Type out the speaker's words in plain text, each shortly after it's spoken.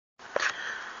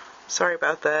Sorry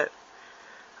about that.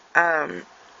 Um,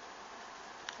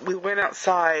 we went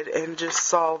outside and just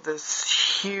saw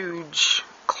this huge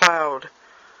cloud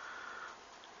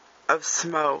of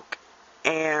smoke.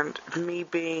 And me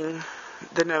being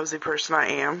the nosy person I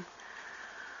am,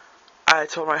 I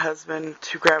told my husband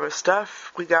to grab his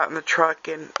stuff. We got in the truck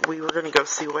and we were going to go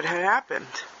see what had happened.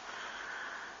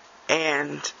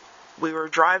 And we were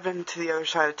driving to the other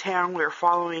side of town. We were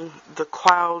following the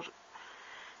cloud,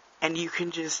 and you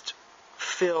can just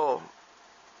feel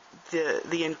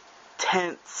the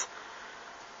intense.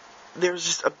 There was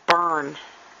just a burn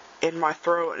in my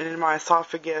throat and in my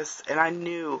esophagus, and I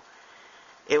knew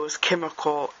it was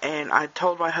chemical. And I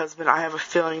told my husband, I have a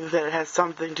feeling that it has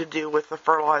something to do with the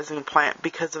fertilizing plant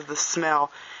because of the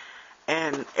smell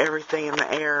and everything in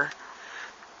the air.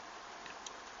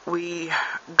 We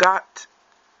got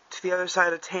to the other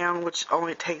side of town, which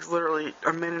only takes literally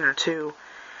a minute or two,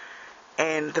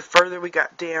 and the further we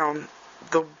got down,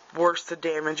 the worse the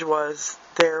damage was.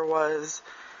 There was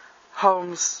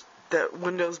homes that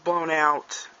windows blown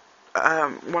out.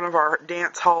 One of our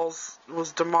dance halls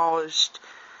was demolished,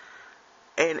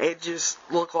 and it just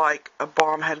looked like a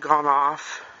bomb had gone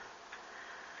off.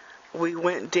 We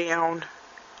went down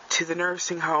to the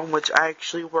nursing home, which I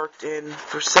actually worked in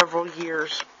for several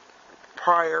years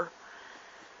prior,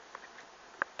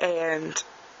 and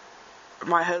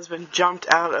my husband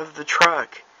jumped out of the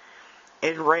truck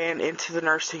and ran into the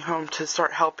nursing home to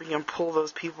start helping him pull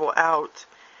those people out.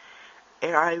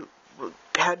 And I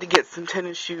had to get some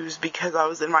tennis shoes because I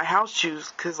was in my house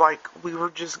shoes, because we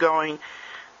were just going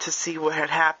to see what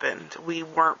had happened. We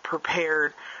weren't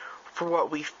prepared for what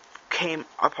we came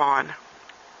upon.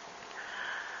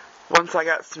 Once I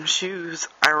got some shoes,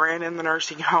 I ran in the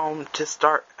nursing home to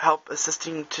start help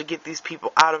assisting to get these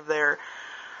people out of there.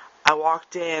 I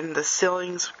walked in, the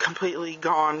ceiling's completely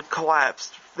gone,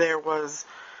 collapsed. There was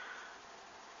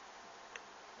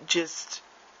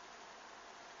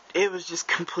it was just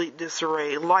complete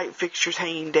disarray. Light fixtures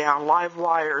hanging down, live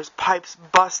wires, pipes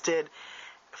busted,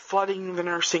 flooding the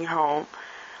nursing home,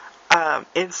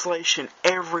 insulation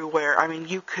everywhere. I mean,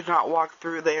 you could not walk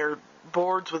through there.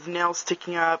 Boards with nails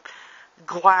sticking up,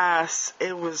 glass.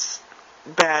 It was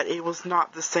bad. It was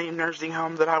not the same nursing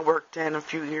home that I worked in a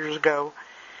few years ago.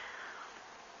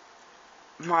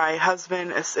 My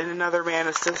husband and another man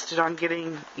assisted on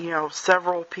getting,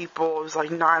 several people, it was like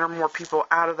 9 or more people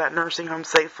out of that nursing home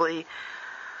safely.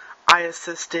 I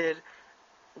assisted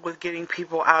with getting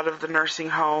people out of the nursing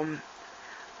home,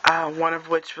 one of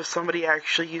which was somebody I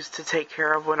actually used to take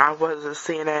care of when I was a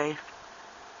CNA.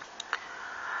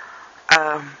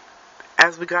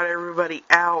 As we got everybody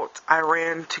out, I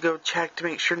ran to go check to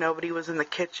make sure nobody was in the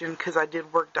kitchen, because I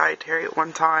did work dietary at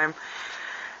one time,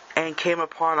 and came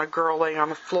upon a girl laying on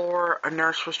the floor. A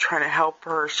nurse was trying to help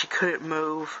her. She couldn't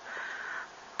move,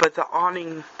 but the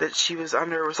awning that she was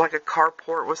under was like a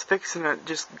carport, was fixing to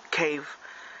just cave,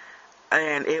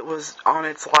 and it was on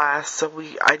its last. So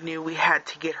I knew we had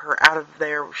to get her out of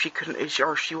there. She couldn't,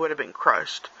 or she would have been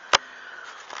crushed.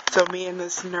 So me and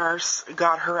this nurse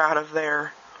got her out of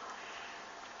there.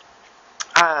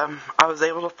 I was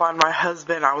able to find my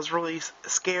husband. I was really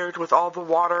scared with all the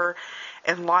water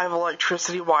and live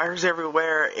electricity wires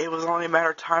everywhere. It was only a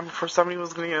matter of time before somebody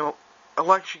was going to get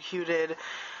electrocuted.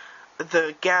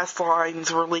 The gas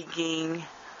lines were leaking.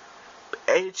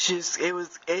 It's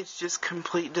just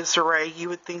complete disarray. You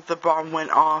would think the bomb went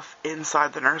off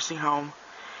inside the nursing home,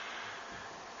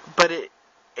 but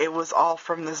it was all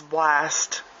from this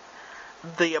blast.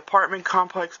 The apartment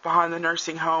complex behind the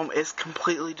nursing home is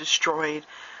completely destroyed.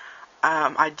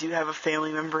 I do have a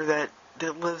family member that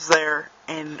lives there,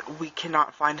 and we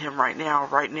cannot find him right now.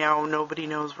 Right now, nobody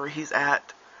knows where he's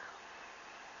at.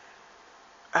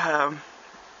 After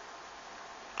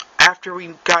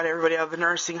we got everybody out of the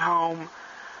nursing home,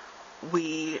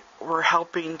 we were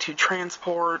helping to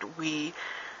transport. We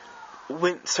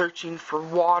went searching for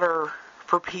water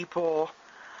for people.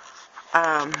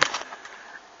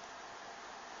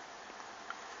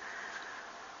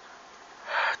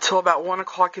 Till about 1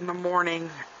 o'clock in the morning,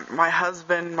 my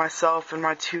husband, myself, and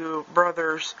my 2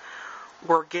 brothers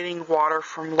were getting water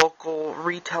from local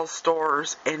retail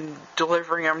stores and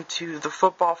delivering them to the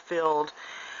football field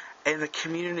and the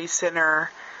community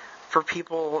center for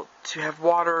people to have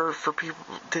water, for people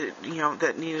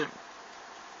that needed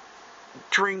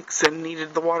drinks and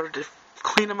needed the water to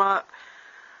clean them up.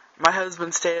 My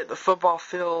husband stayed at the football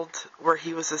field where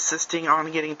he was assisting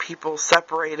on getting people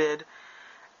separated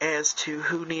as to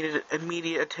who needed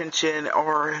immediate attention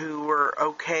or who were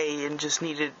okay and just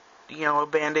needed, a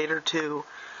Band-Aid or two.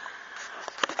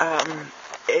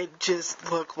 It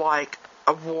just looked like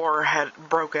a war had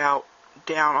broke out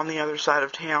down on the other side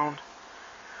of town.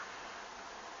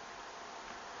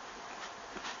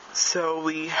 So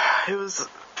it was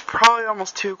probably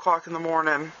almost 2 o'clock in the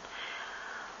morning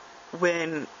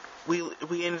when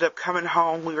we ended up coming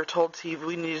home. We were told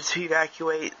we needed to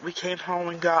evacuate. We came home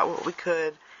and got what we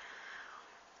could,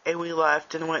 and we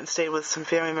left and went and stayed with some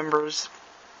family members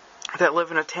that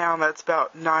live in a town that's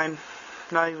about not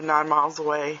even 9 miles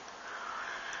away.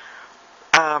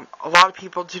 A lot of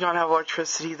people do not have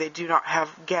electricity. They do not have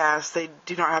gas. They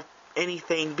do not have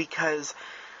anything because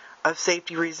of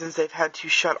safety reasons. They've had to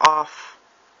shut off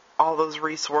all those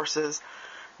resources.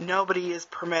 Nobody is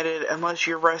permitted, unless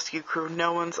you're a rescue crew,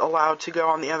 no one's allowed to go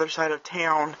on the other side of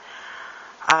town.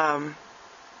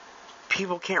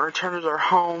 People can't return to their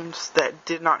homes that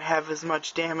did not have as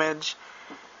much damage.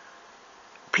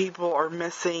 People are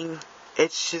missing.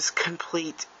 It's just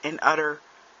complete and utter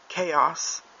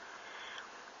chaos.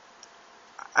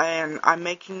 And I'm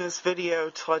making this video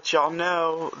to let y'all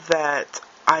know that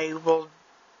I will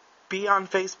be on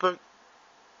Facebook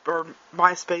or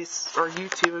MySpace or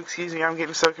YouTube, excuse me, I'm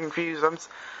getting so confused.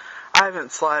 I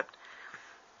haven't slept.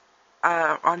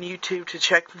 On YouTube to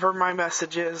check for my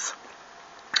messages.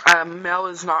 Mail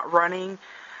is not running.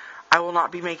 I will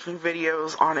not be making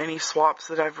videos on any swaps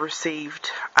that I've received.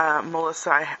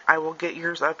 Melissa, I will get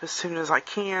yours up as soon as I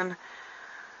can.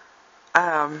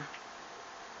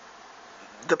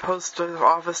 The post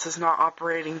office is not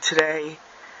operating today.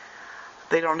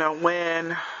 They don't know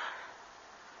when.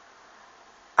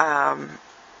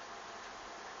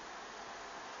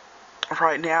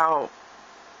 Right now,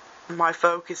 my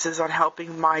focus is on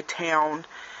helping my town,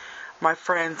 my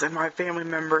friends, and my family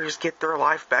members get their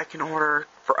life back in order.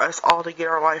 For us all to get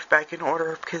our life back in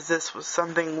order, because this was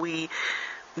something we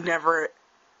never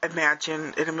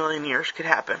imagined in a million years could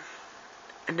happen.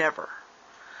 Never.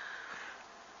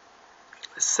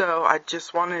 So I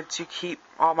just wanted to keep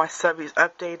all my subbies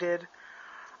updated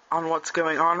on what's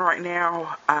going on right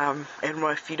now. And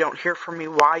if you don't hear from me,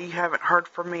 why you haven't heard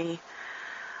from me,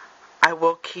 I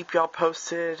will keep y'all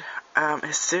posted.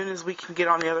 As soon as we can get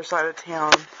on the other side of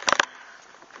town,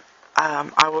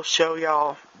 I will show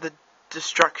y'all the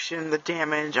destruction, the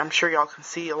damage. I'm sure y'all can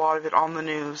see a lot of it on the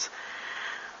news.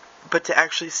 But to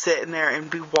actually sit in there and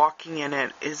be walking in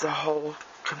it is a whole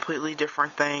completely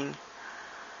different thing.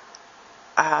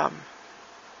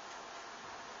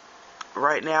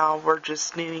 Right now, we're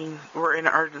in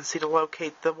urgency to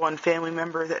locate the one family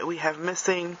member that we have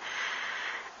missing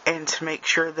and to make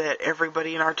sure that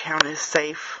everybody in our town is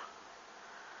safe.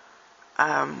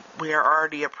 We are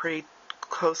already a pretty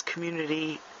close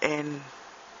community, and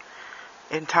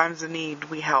in times of need,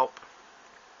 we help.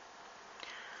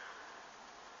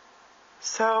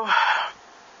 So,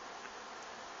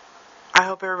 I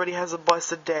hope everybody has a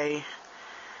blessed day.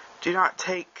 Do not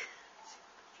take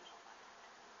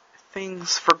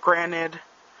things for granted.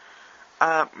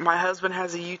 My husband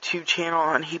has a YouTube channel,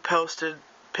 and he posted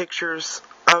pictures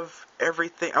of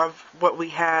everything, of what we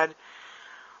had.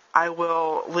 I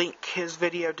will link his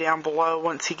video down below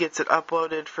once he gets it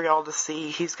uploaded for y'all to see.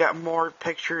 He's got more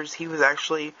pictures. He was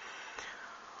actually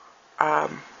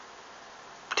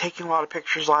taking a lot of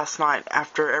pictures last night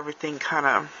after everything kind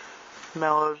of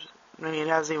mellowed. I mean, it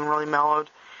hasn't even really mellowed.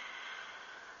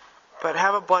 But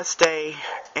have a blessed day,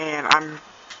 and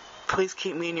please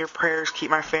keep me in your prayers,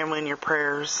 keep my family in your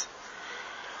prayers,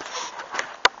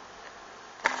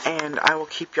 and I will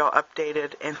keep y'all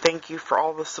updated, and thank you for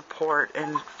all the support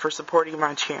and for supporting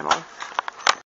my channel.